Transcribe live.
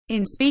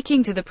In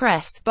speaking to the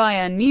press,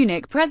 Bayern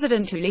Munich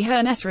president Uli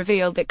Hoeness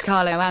revealed that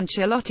Carlo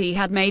Ancelotti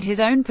had made his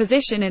own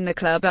position in the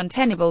club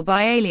untenable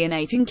by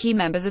alienating key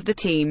members of the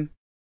team.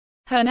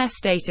 Hoeness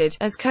stated,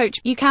 "As coach,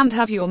 you can't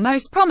have your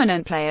most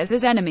prominent players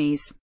as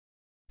enemies.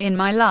 In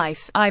my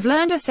life, I've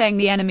learned a saying: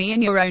 the enemy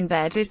in your own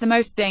bed is the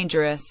most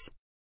dangerous.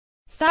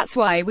 That's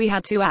why we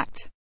had to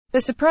act."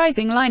 The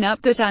surprising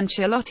lineup that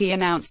Ancelotti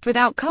announced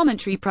without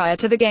commentary prior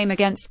to the game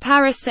against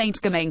Paris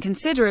Saint-Germain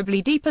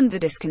considerably deepened the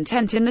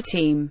discontent in the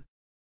team.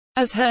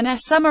 As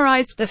Hoeness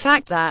summarized, "The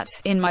fact that,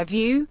 in my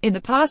view, in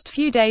the past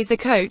few days the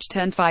coach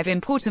turned 5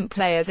 important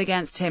players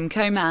against him,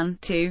 Coman,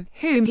 to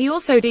whom he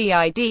also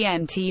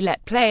didn't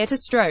let play at a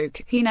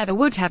stroke, he never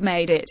would have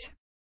made it."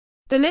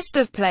 The list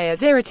of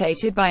players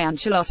irritated by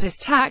Ancelotti's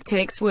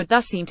tactics would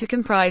thus seem to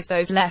comprise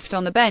those left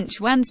on the bench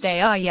Wednesday: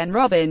 Arjen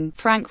Robben,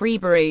 Frank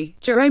Ribery,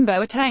 Jerome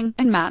Boateng,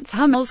 and Mats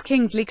Hummels.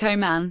 Kingsley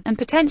Coman, and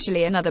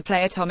potentially another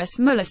player Thomas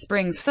Müller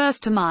springs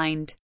first to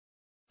mind.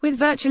 With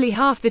virtually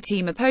half the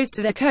team opposed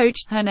to their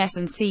coach, Hoeness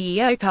and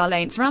CEO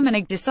Karl-Heinz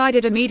Rummenigge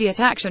decided immediate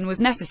action was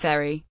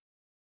necessary.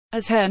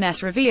 As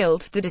Hoeness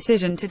revealed, the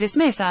decision to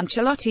dismiss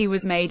Ancelotti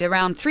was made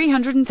around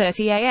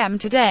 3:30 a.m.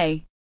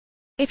 today.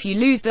 "If you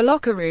lose the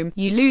locker room,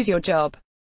 you lose your job.